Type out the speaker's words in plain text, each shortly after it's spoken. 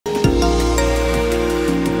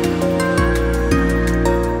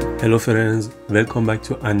Hello friends, welcome back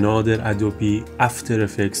to another Adobe After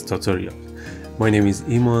Effects tutorial. My name is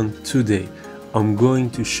Iman. Today I'm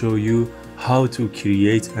going to show you how to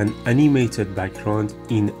create an animated background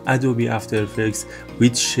in Adobe After Effects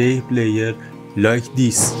with shape layer like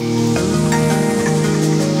this.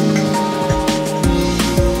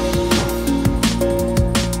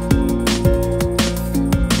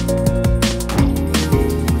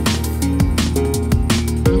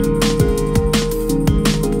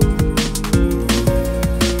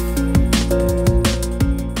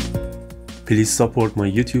 Please support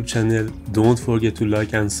my YouTube channel. Don't forget to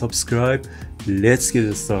like and subscribe. Let's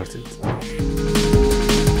get started.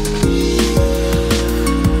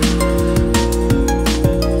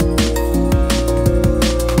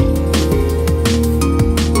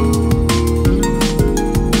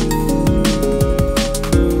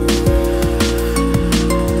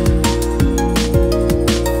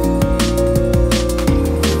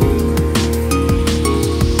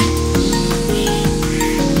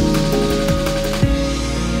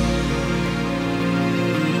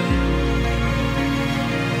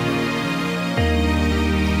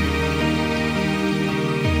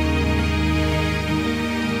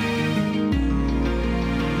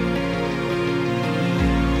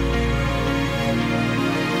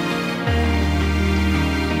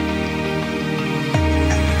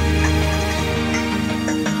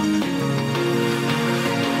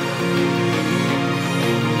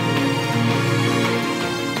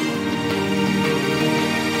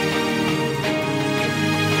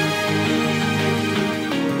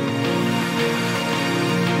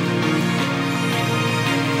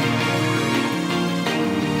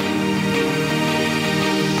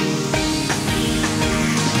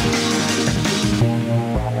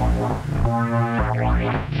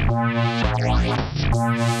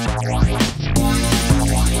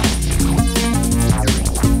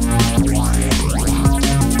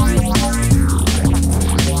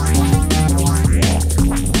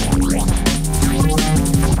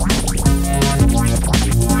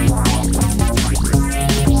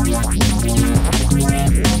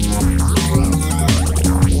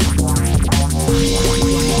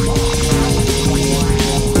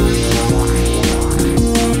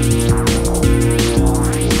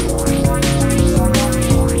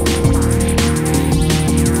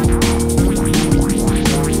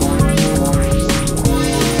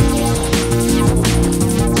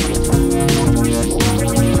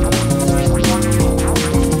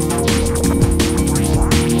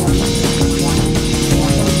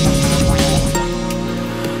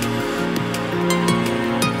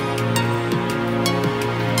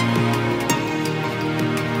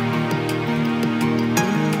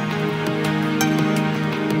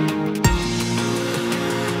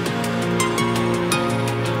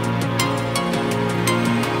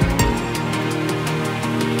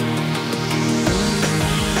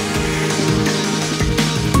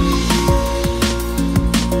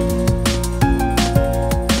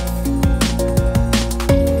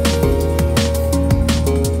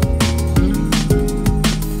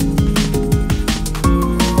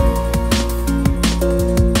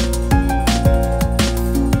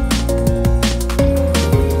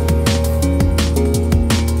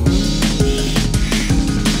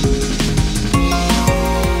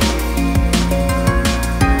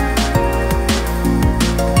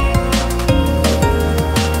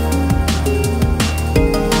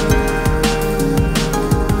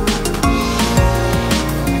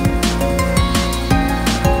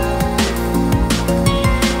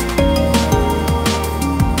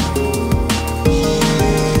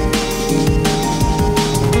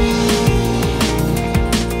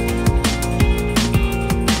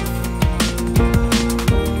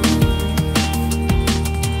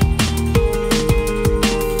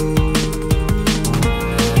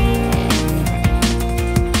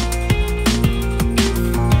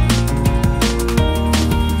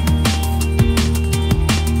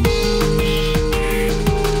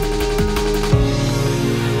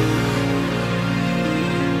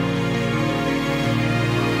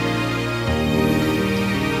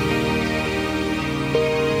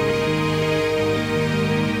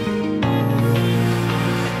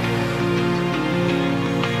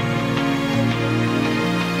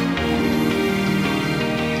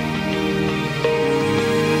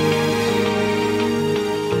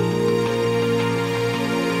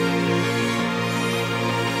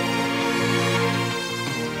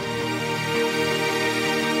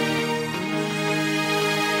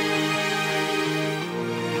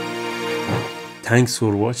 Thanks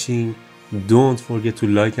for watching. Don't forget to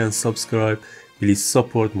like and subscribe. Please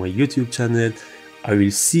support my YouTube channel. I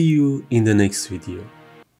will see you in the next video.